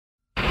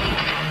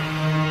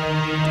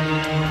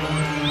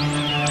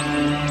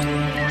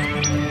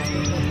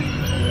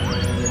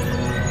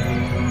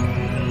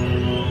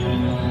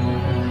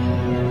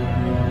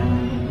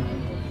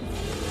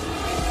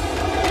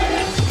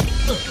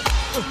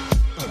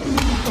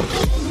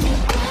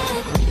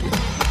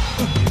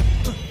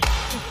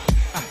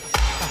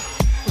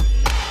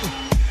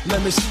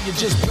Let me see you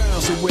just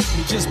bounce it with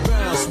me, just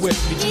bounce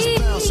with me, just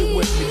bounce it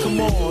with me.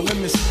 Come on, let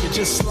me see you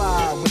just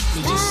slide with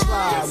me, just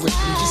slide with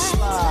me, just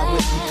slide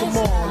with me. Come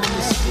on, let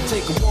me see you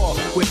take a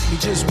walk with me,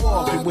 just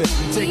walk it with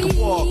me, take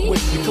a walk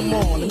with me. Come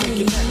on, and make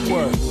your neck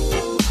work.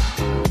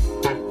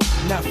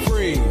 Now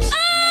freeze.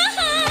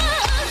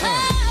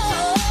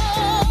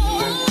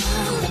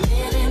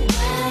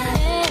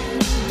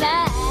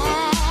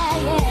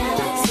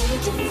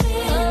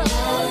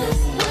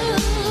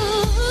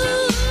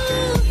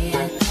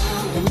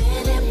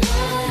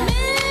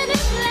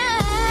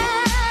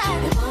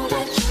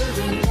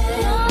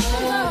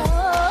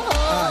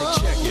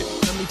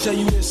 Tell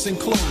you this in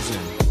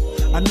closing.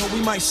 I know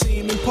we might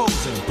seem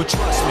imposing, but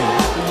trust me,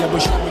 we ever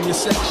showing your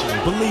section.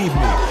 Believe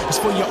me, it's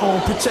for your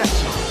own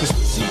protection. Cause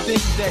we see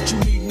things that you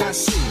need not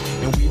see,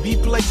 and we be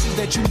places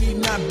that you need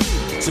not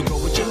be. So go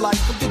with your life,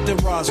 forget the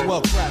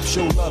Roswell crap.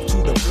 Show love to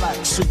the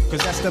black suit,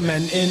 cause that's the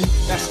men in,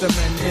 that's the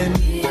men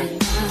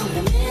in.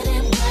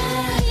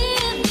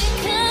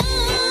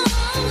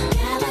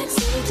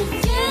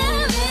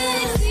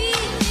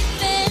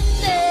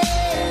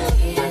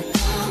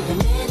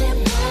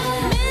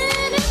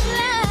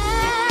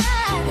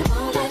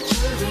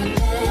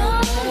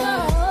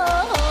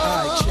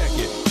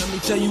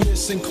 Tell you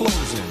this in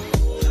closing.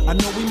 I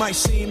know we might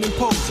seem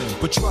imposing,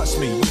 but trust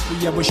me, if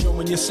we ever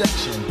showing your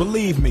section,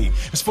 believe me,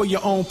 it's for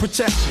your own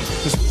protection.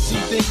 Cause we see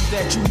things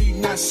that you need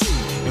not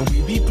see, and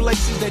we be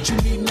places that you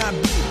need not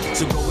be.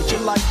 So go with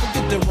your life,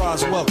 forget the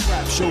Roswell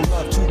crap. Show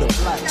love to the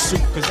black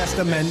suit, cause that's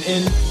the men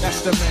in,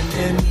 that's the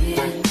men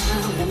in.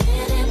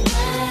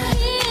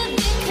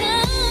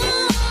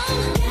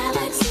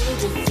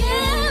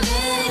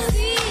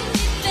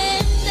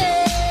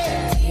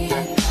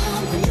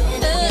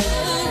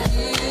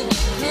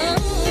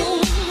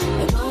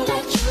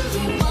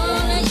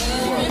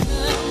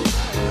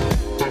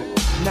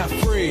 Now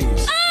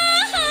freeze.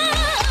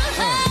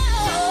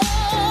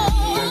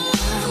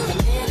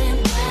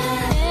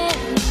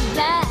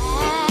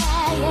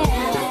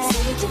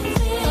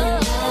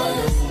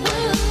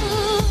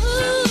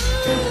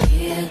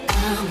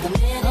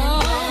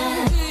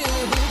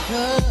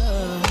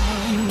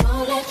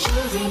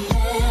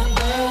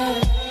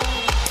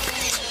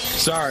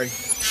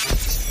 Sorry.